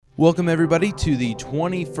Welcome everybody to the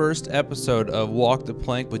 21st episode of Walk the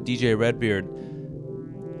Plank with DJ Redbeard.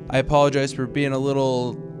 I apologize for being a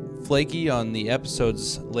little flaky on the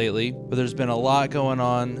episodes lately, but there's been a lot going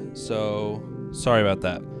on, so sorry about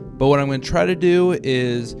that. But what I'm going to try to do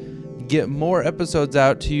is get more episodes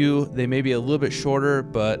out to you. They may be a little bit shorter,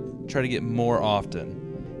 but try to get more often.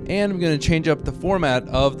 And I'm going to change up the format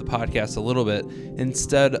of the podcast a little bit.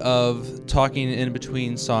 Instead of talking in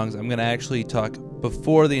between songs, I'm going to actually talk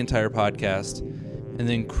before the entire podcast and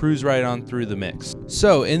then cruise right on through the mix.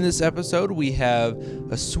 So in this episode, we have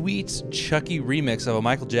a sweet, Chucky remix of a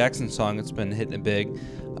Michael Jackson song that's been hitting it big.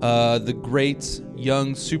 The great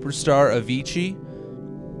young superstar Avicii.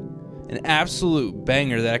 An absolute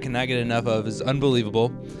banger that I cannot get enough of, is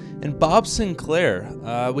unbelievable. And Bob Sinclair.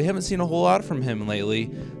 We haven't seen a whole lot from him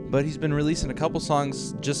lately, but he's been releasing a couple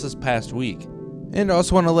songs just this past week. And I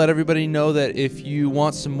also want to let everybody know that if you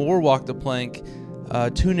want some more Walk the Plank,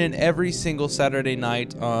 tune in every single Saturday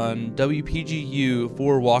night on WPGU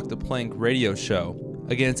for Walk the Plank radio show.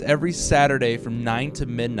 Again, it's every Saturday from 9 to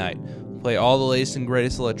midnight. We'll play all the latest and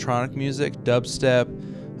greatest electronic music, dubstep,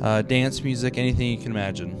 dance music, anything you can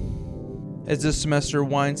imagine. As this semester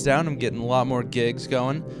winds down, I'm getting a lot more gigs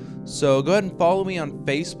going. So go ahead and follow me on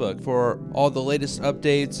Facebook for all the latest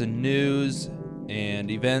updates and news and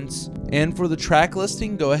events. And for the track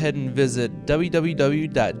listing, go ahead and visit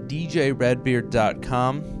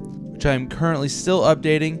www.djredbeard.com, which I'm currently still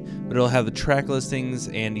updating, but it'll have the track listings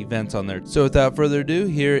and events on there. So without further ado,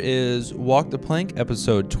 here is Walk the Plank,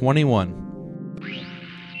 episode 21.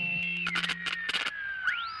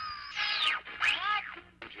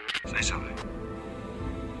 Say something.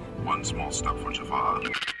 One small step for Jafar.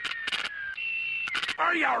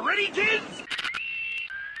 Are you ready, kids?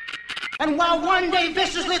 And while one day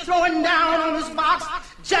viciously throwing down on his box,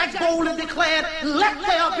 Jack boldly declared, "Let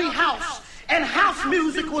there be house," and house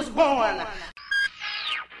music was born.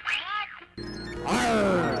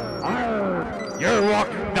 You're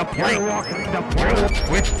walking the plank.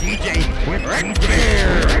 With DJ Redbeard.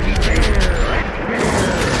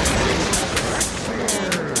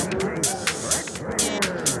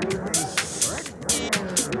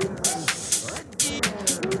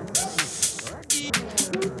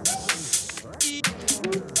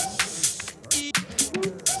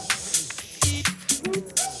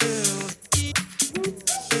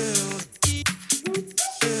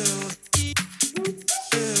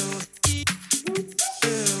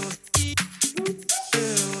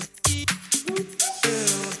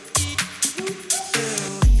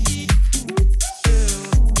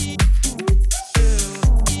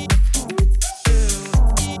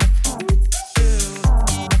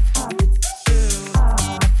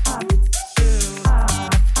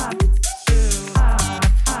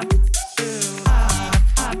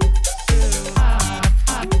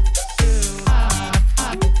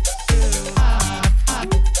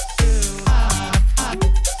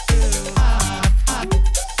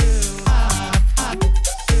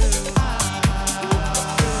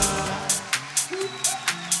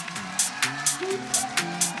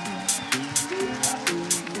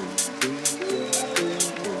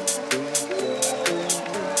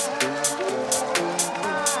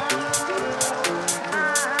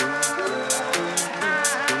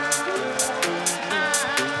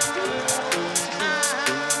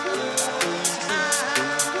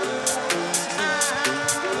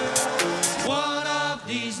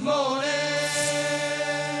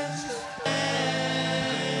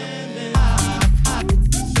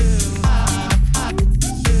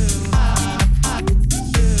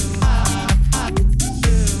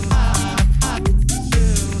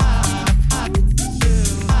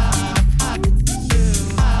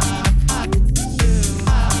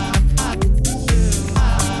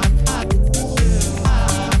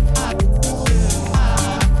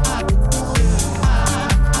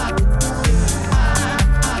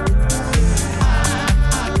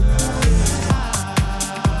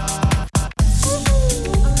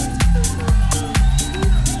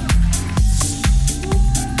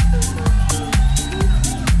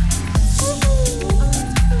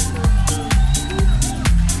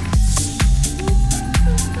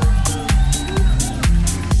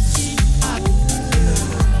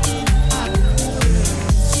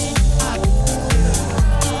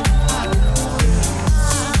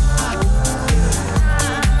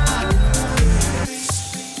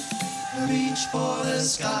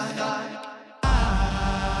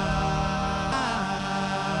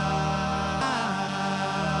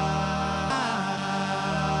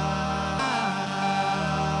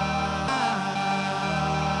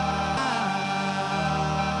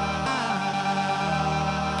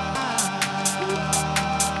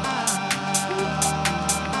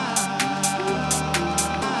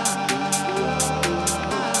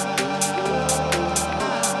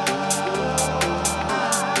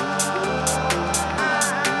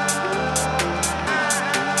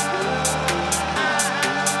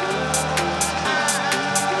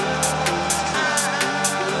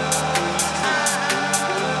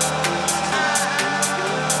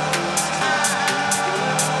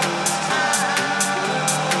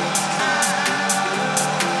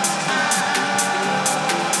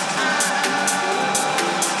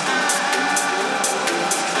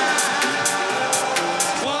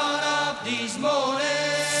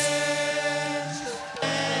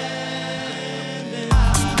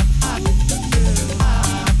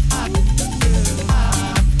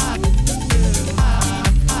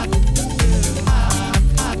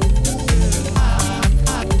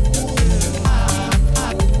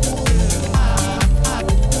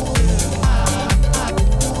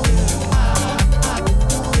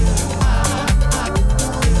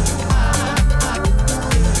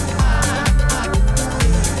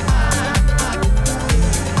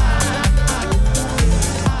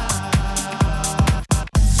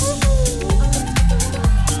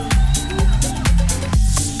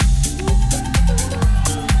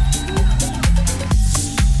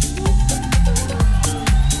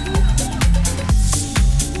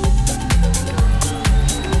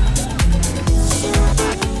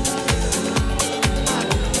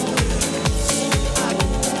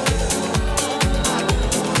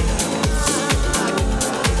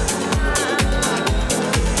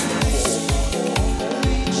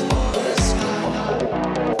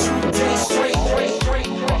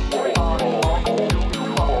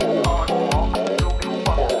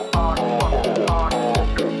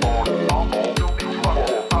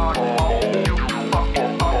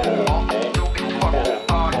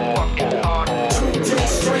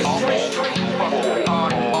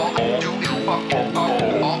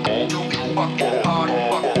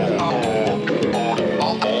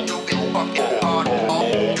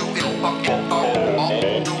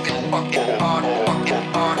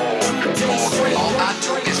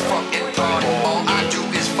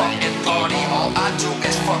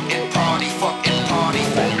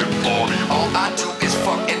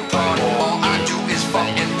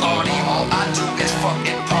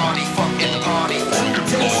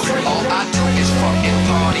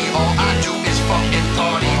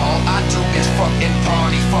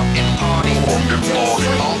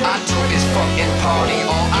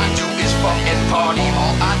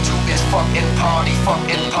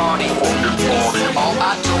 All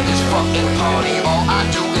I do is fucking party. All I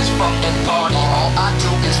do is fucking party. All I do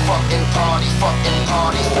is fucking party. Fucking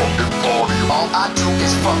party. Fucking party. All I do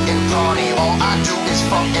is fucking party. All I do is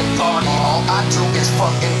fucking party. All I do is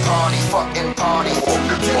fucking party. Fucking party.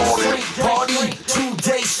 Fucking party. 2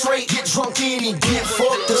 days straight. Get drunk in and get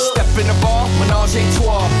fucked up. Step in the bar, menage a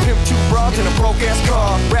trois. Pimp 2 broads in a broke ass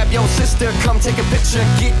car. Grab your sister, come take a picture.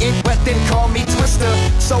 Get it wet, then call me Twister.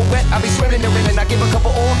 So wet, I be swimming in it. I give a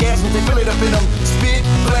couple orgasms, they fill it up in them. Spit,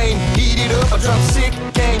 flame, heat it up. I drop sick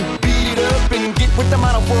game, beat it up and get with the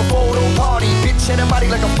model for a photo party. Bitch and a body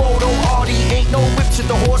like a photo arty. Ain't no whips at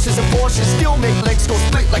the horses and Porsches. Still make legs go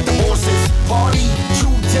split like the horses. Party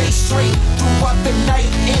 2 days straight, throughout the night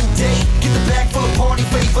and day. Get the bag full of party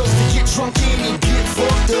favors to get drunk in and get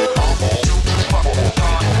fucked up.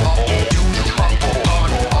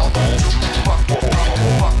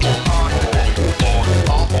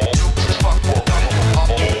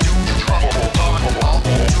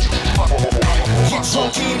 Get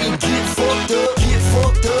drunk in and get fucked up. Get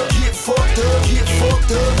fucked up. Get fucked up. Get fucked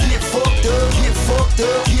up. Get fucked up. Get fucked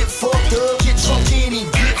up. Get fucked up. Get drunk in and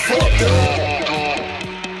get fucked up.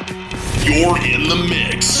 You're in the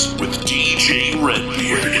mix with DJ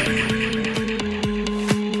Redbeard.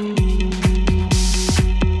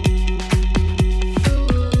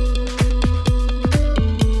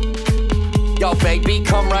 Yo, baby,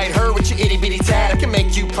 come right here with your itty bitty tat. I can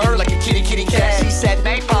make you purr like a kitty kitty cat. She said,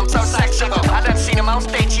 babe, I'm so sexual. I done seen him on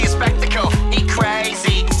stage, he a spectacle. He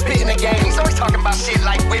crazy, spitting the game. He's always talking about shit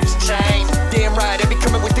like whips and chains. Damn right, I be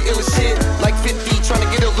coming with the illest shit. Like 50, trying to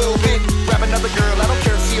get a little bit. Grab another girl, I don't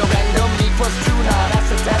care if she a random. Me plus 2, nah,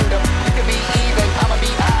 that's a tandem. You can be even, I'ma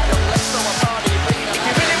be idle. Let's throw a party, bring it on.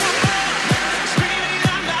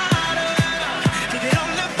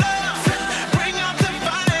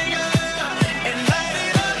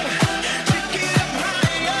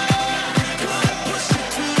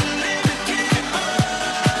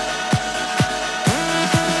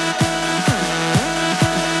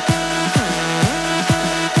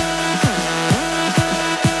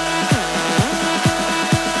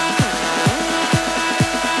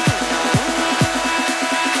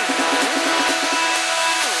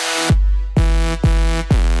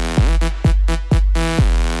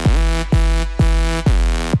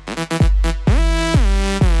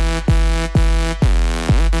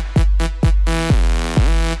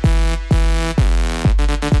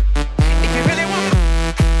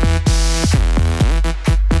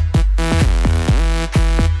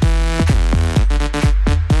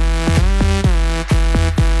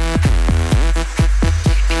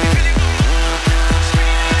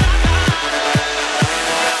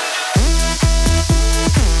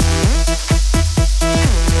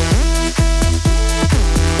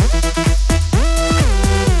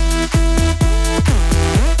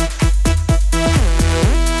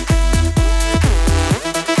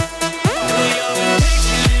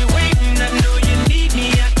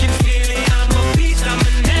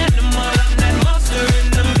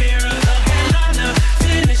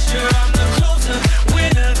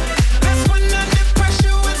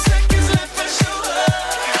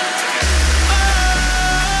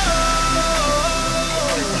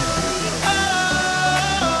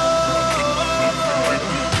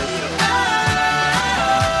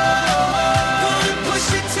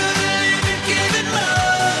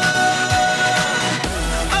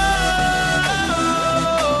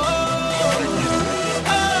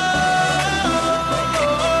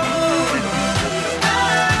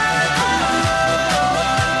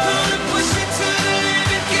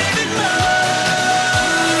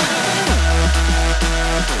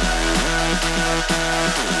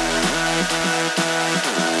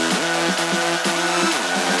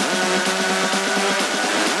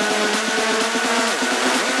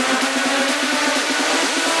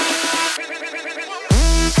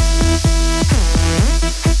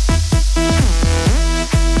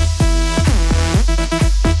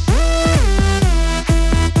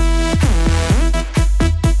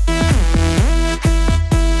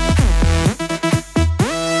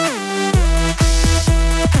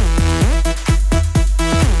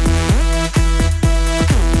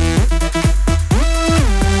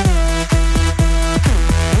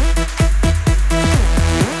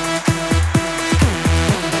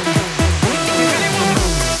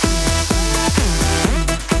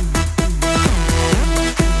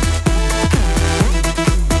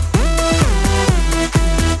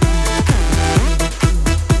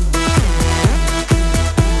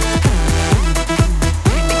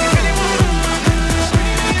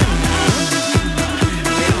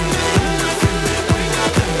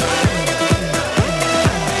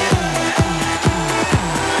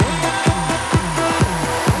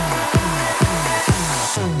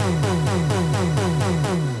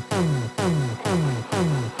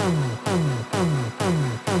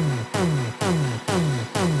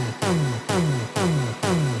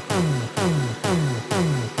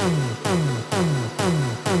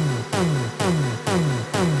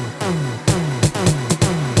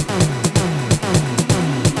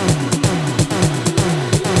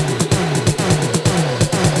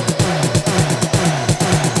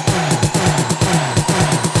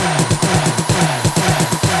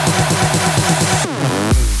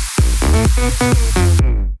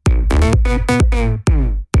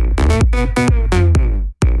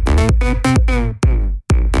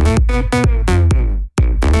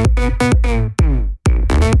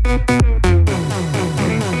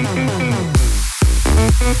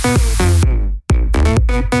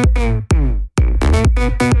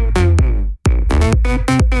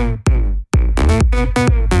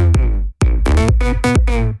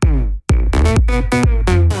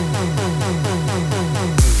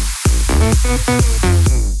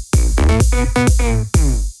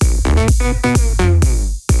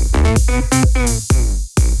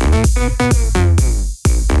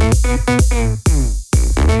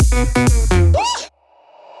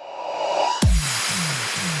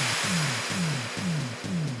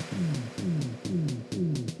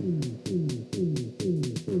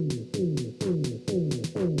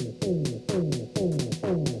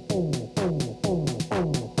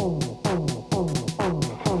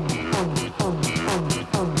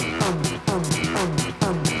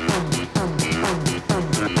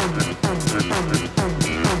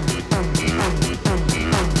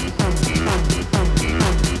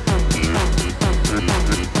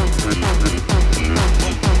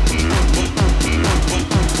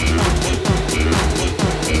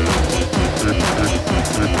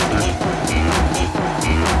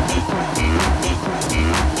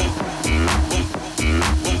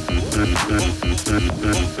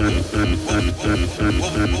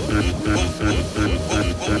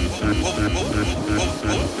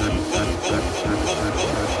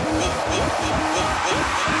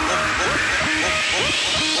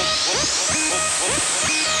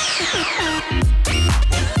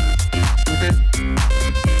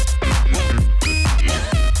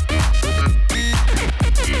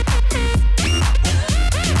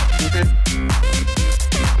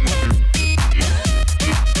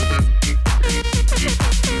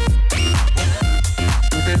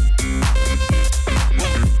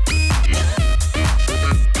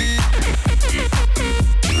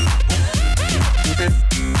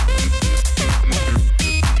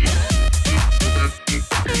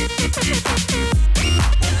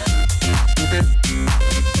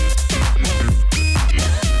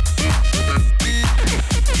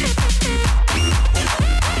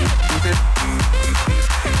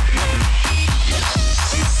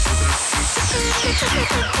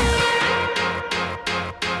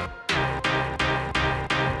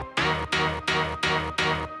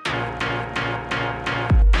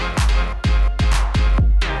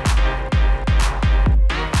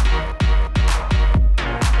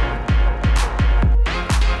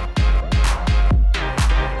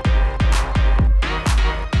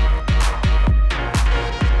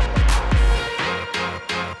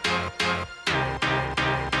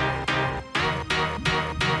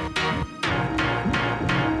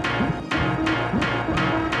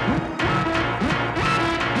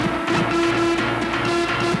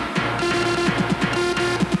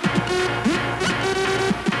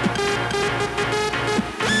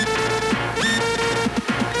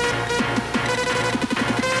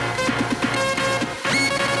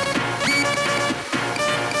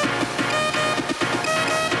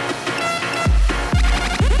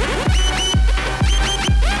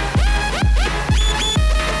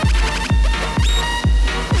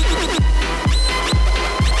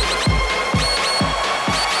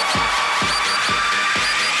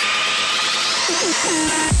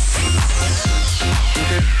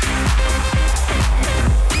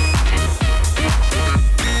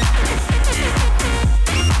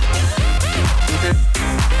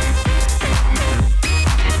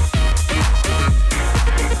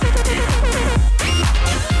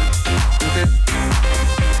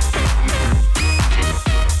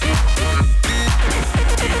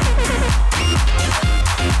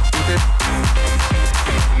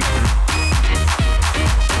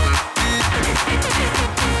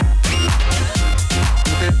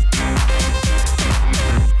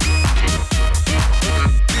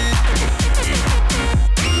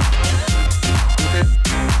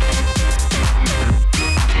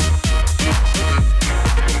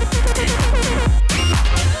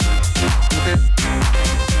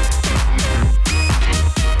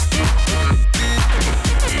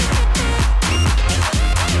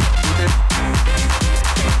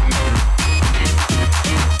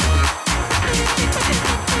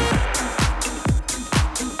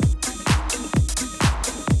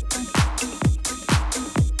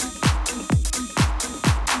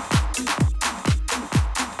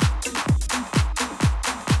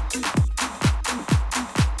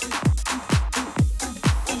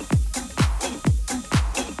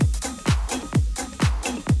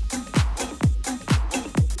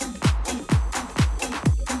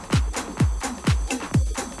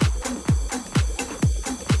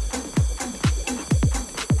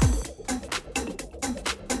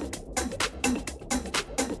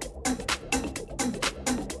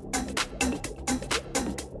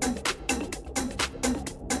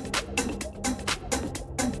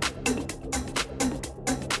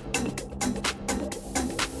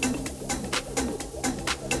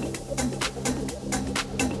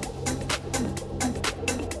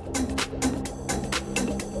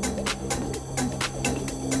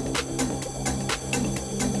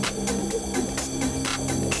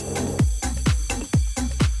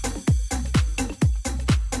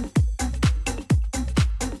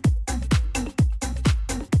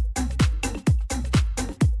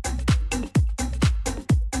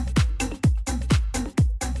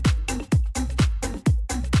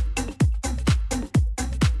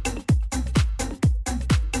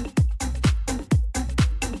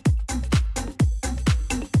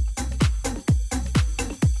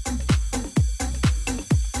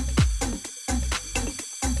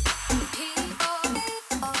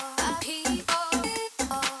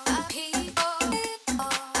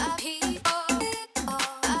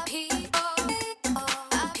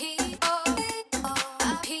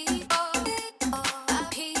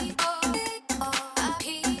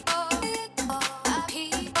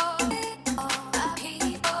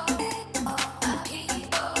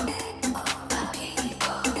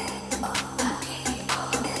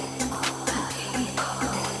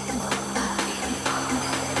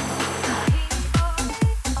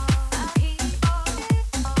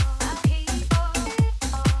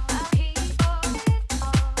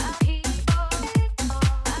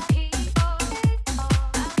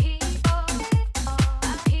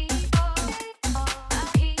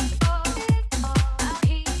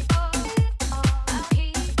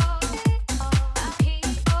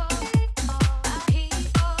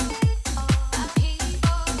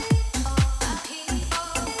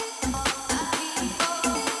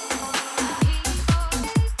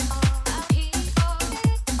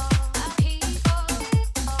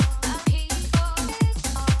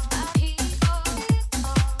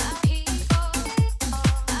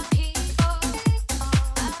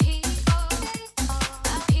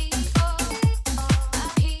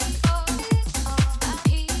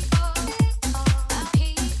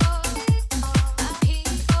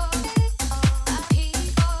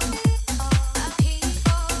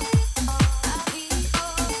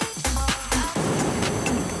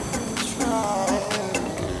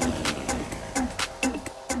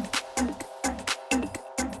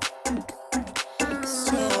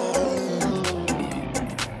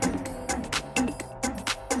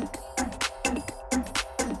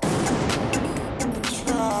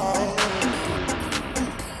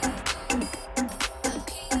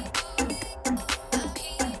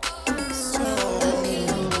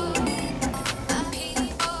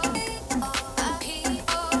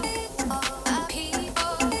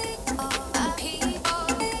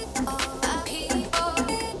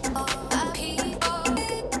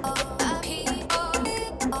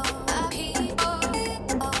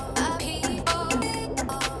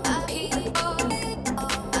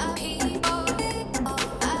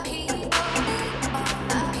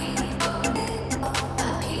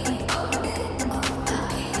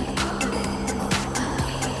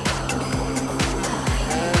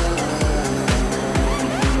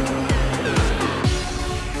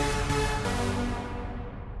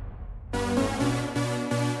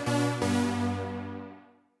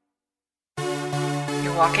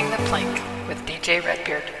 Walking the Plank with DJ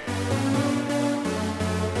Redbeard.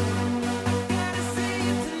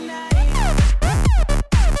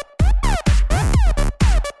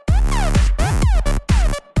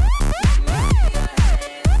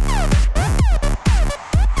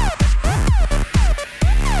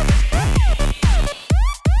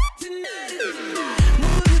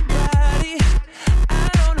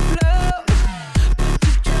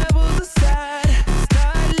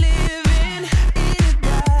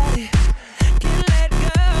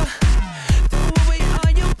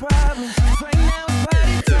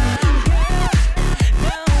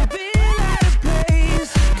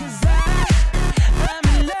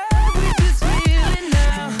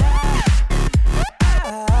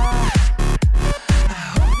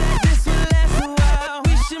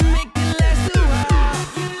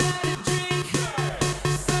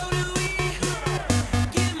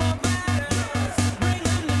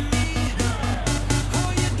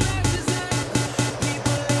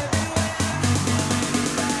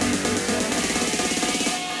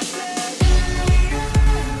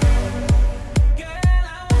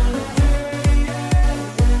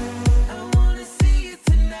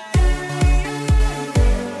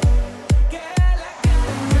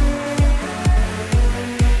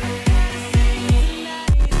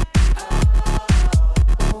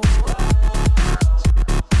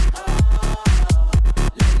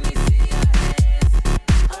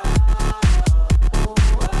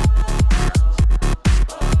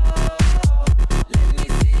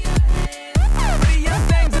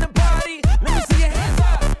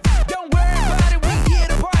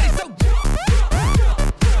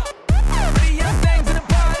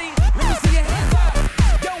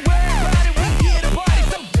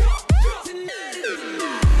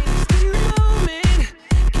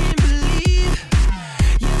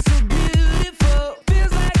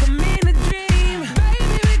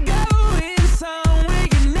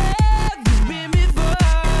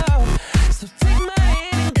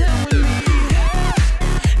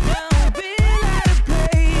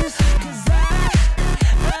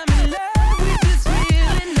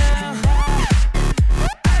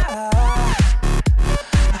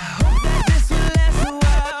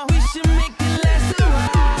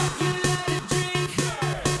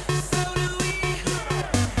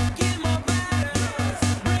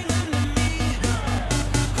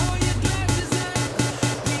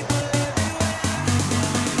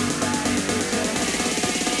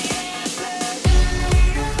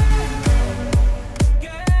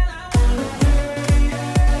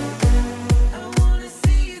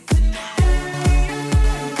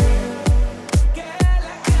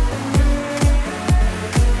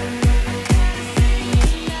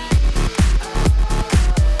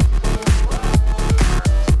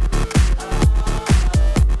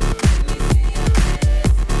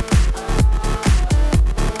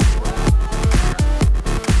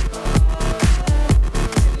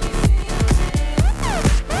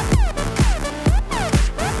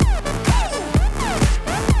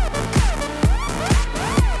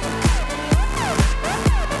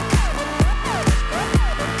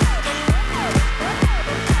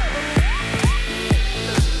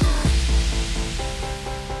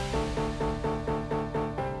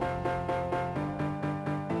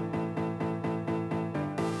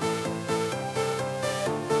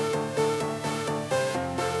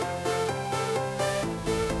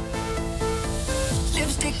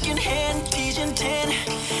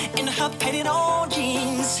 painted on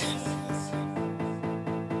jeans.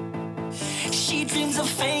 She dreams of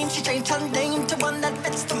fame, she changed her name to one that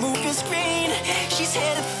fits the movie screen. She's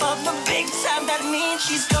headed for the big time, that means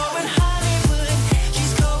she's going Hollywood.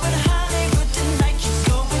 She's going Hollywood tonight, she's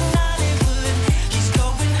going Hollywood. She's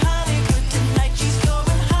going Hollywood tonight, she's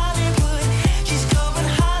going Hollywood. She's going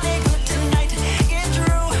Hollywood tonight. It's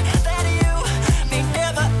true that you may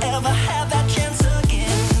never ever have that chance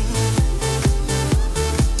again.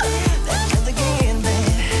 That chance again,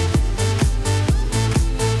 baby.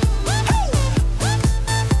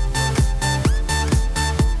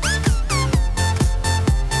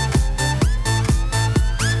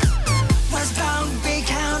 Westbound,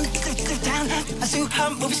 Baytown, town, pursue her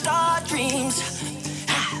movie star dreams.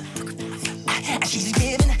 And she's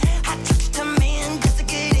giving hot tips to men just to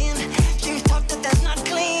get in. She's talked that that's not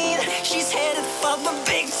clean. She's headed for the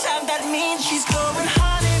big time, that means she's going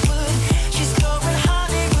Hollywood. She's going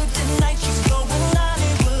Hollywood tonight. She's going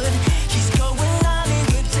Hollywood. She's going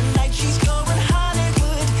Hollywood tonight. She's going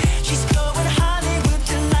Hollywood. She's going Hollywood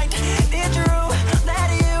tonight. It's true that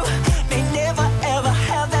you may never ever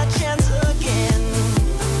have that chance again.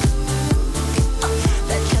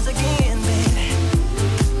 That chance again, baby.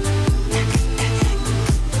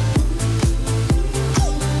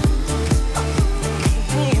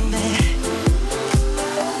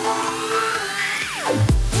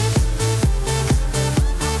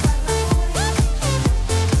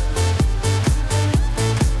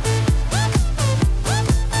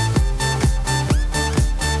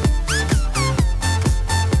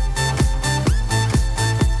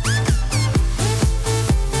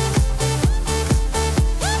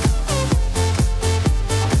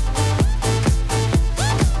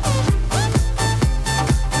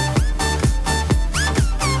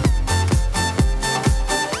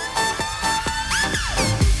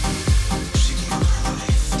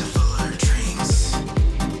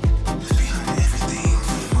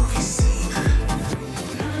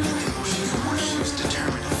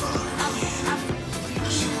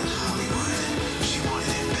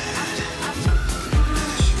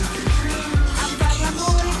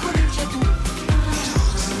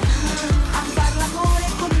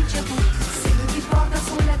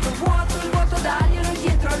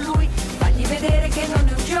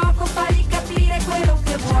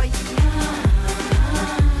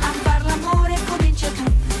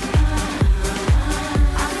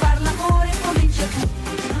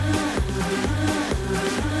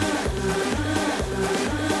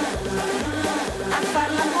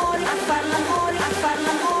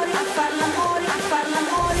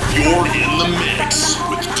 You're in the mix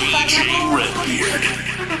with DJ Redbeard.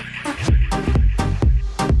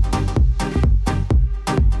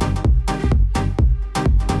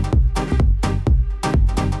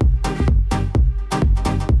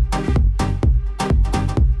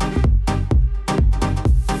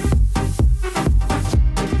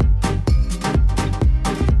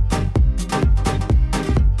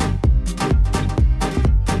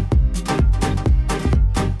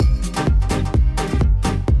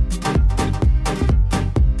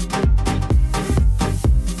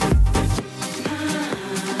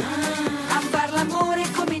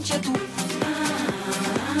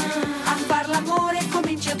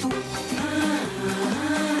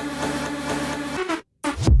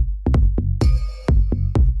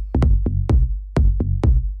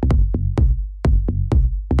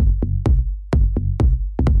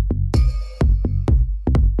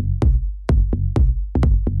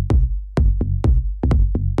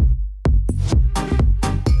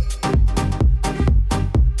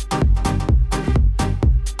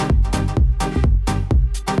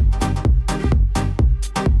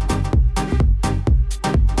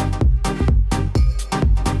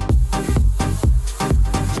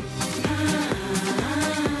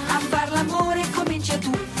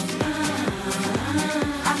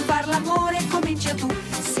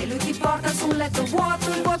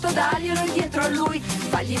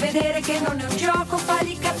 Fagli vedere che non è un gioco,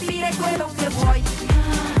 fagli capire quello che vuoi.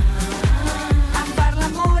 A far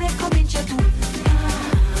l'amore comincia tu.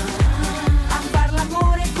 A far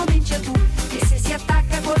l'amore comincia tu. E se si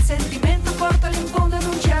attacca col sentimento, portalo in fondo in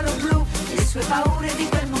un cielo blu. Le sue paure di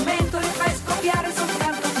quel momento le fai scoppiare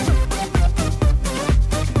soltanto tu.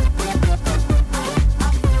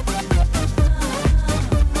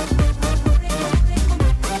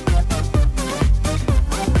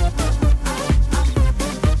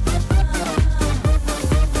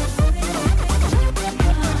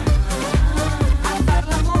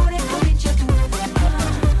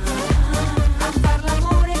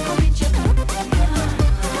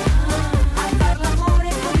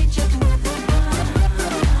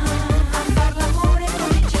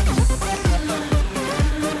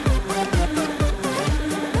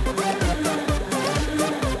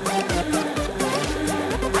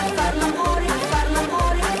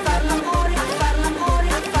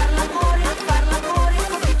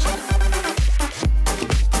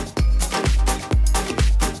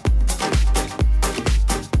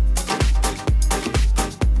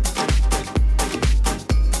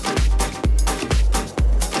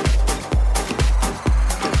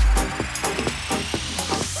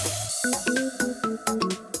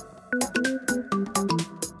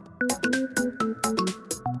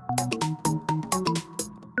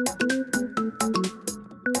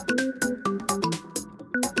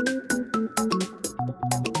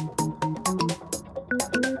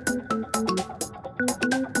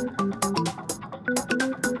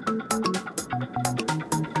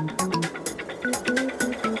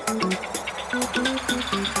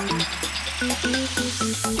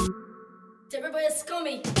 Everybody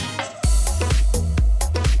scummy.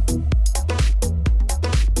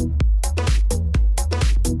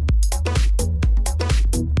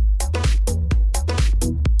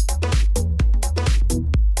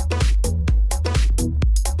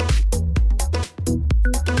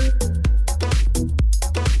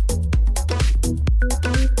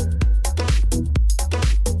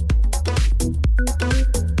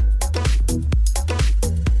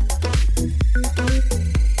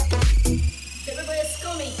 Everybody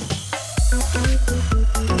scummy.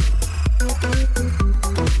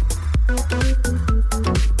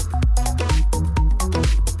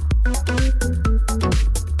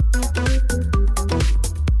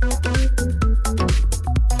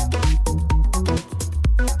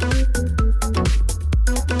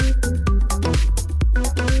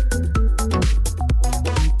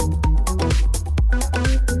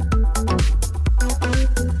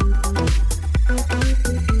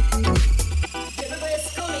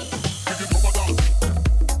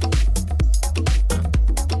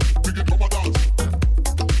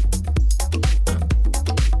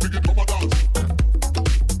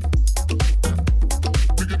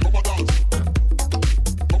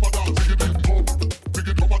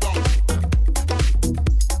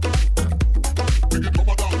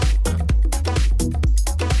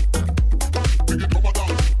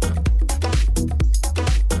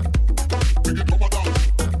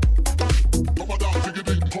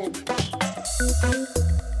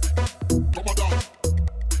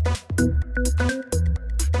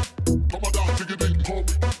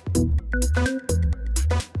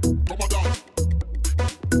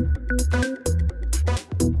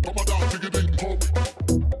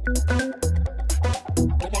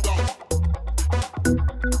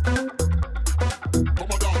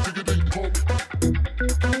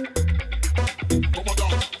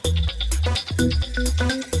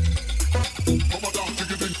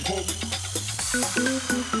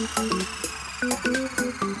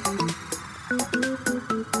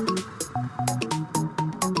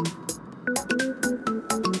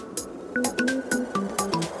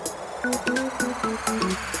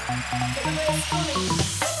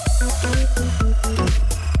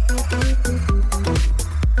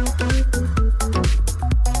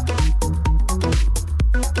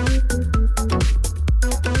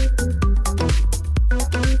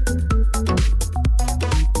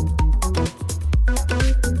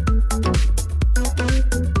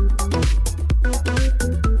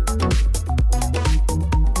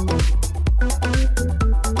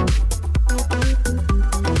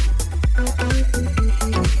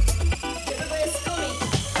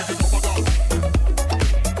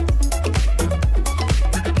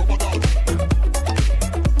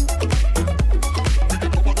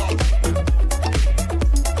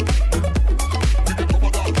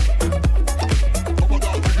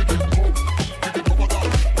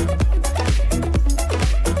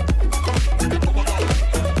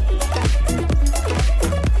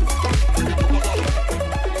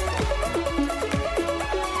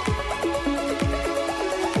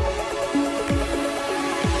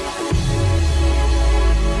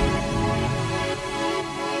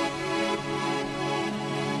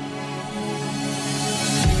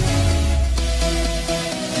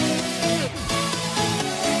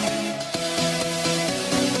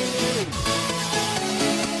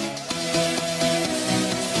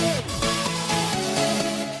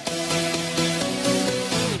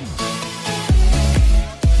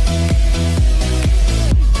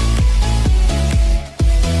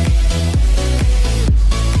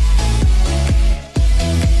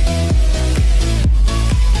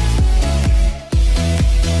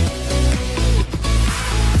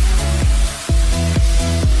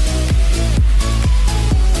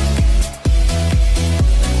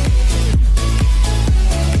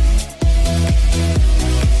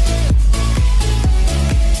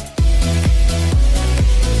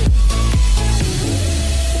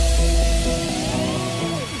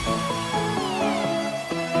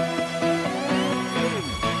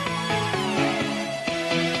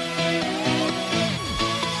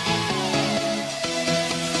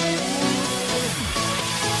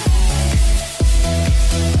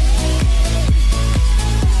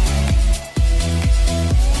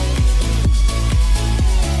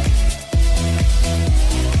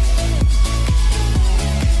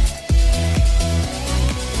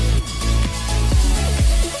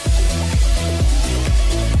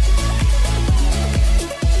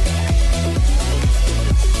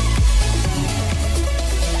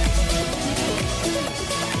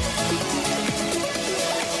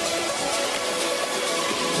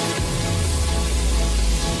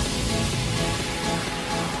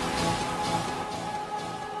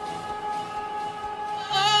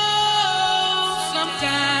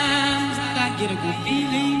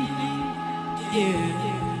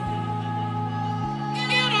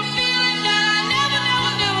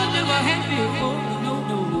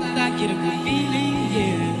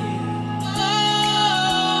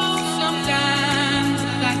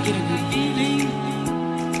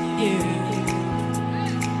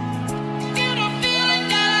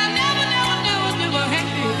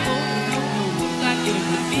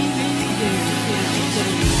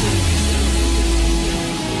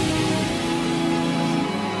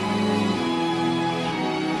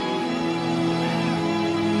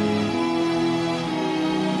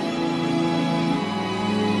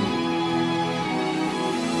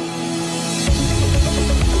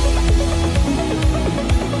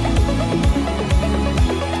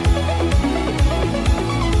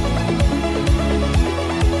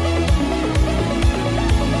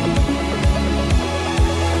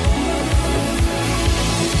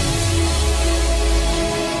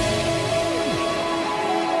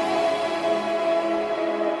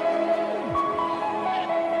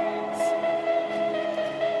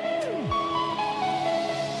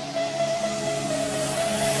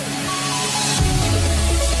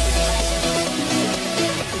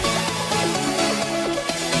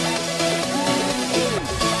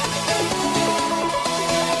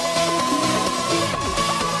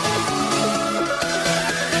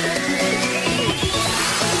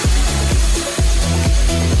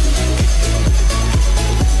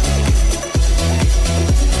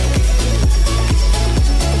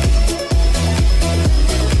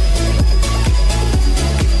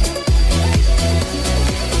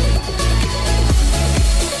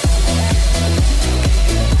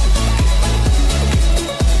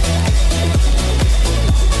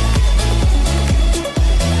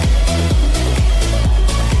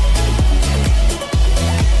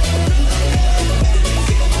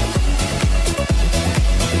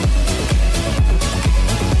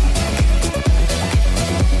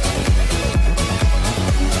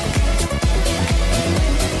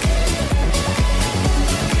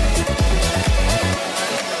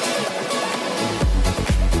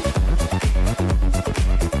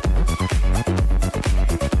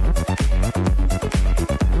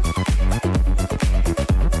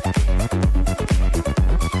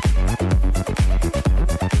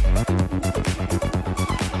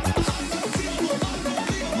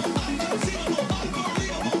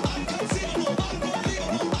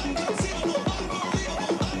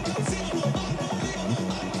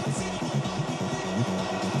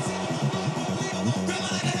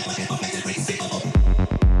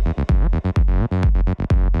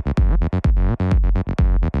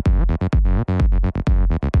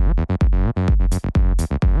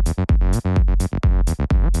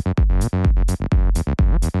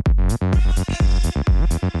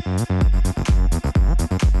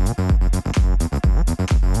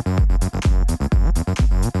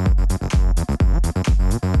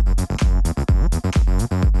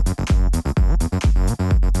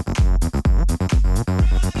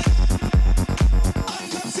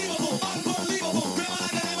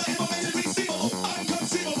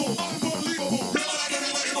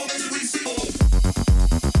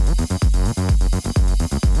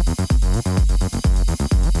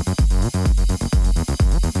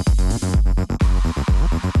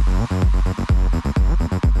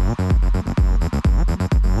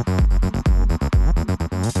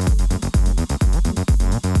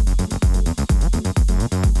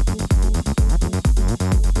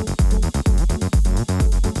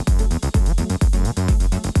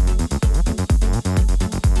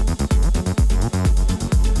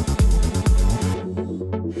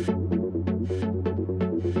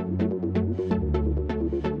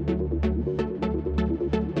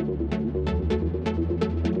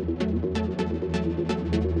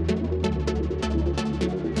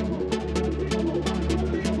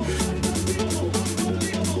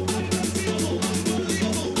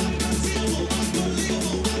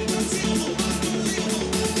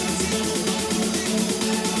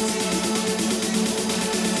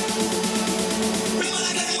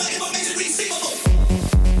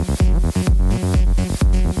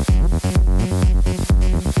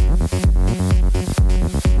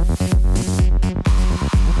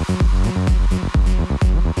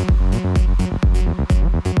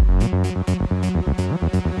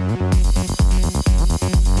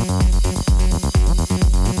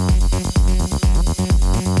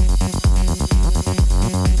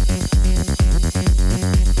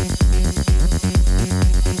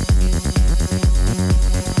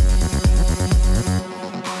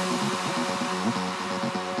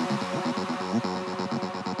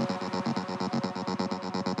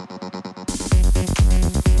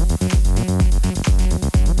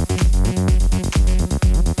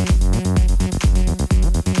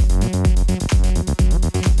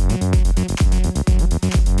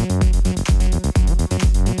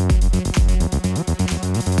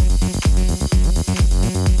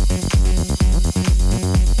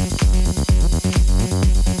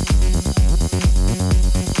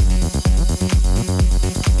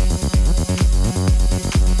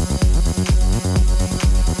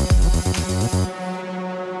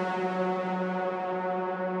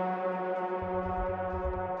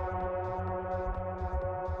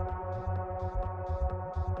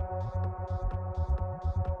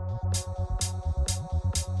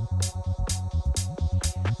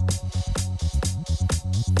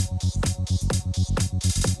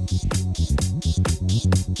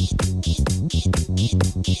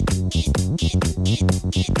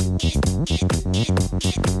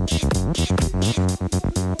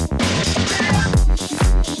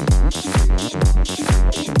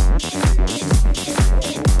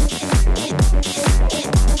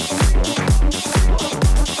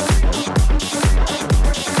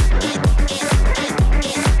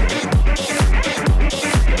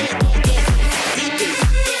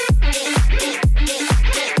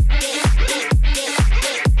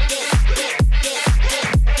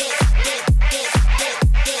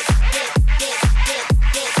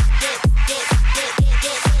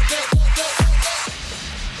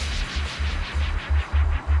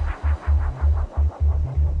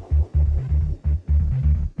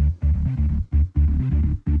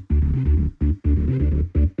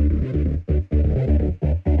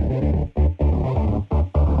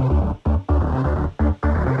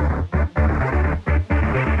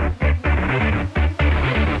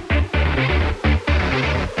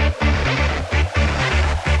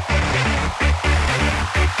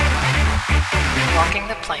 Walking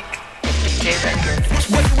the Plank with DJ Redbeard.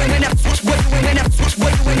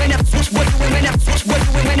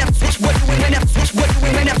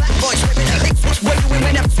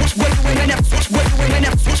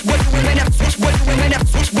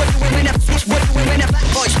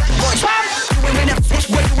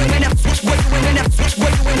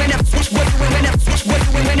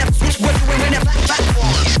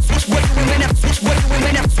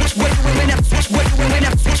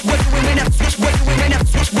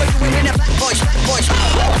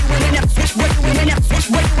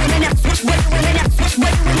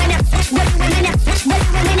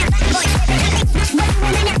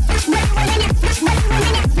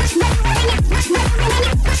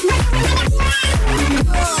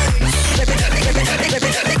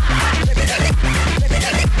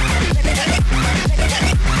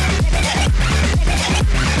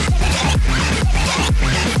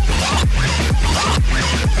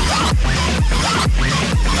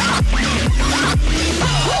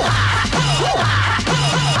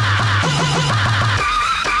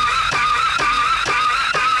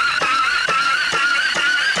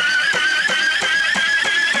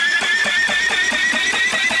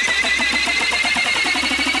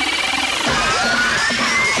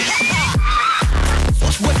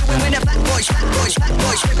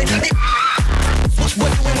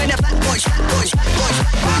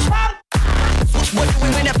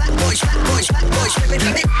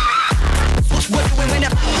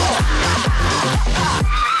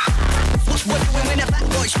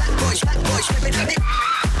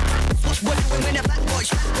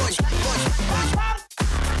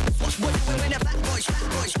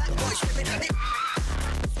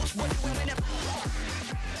 Women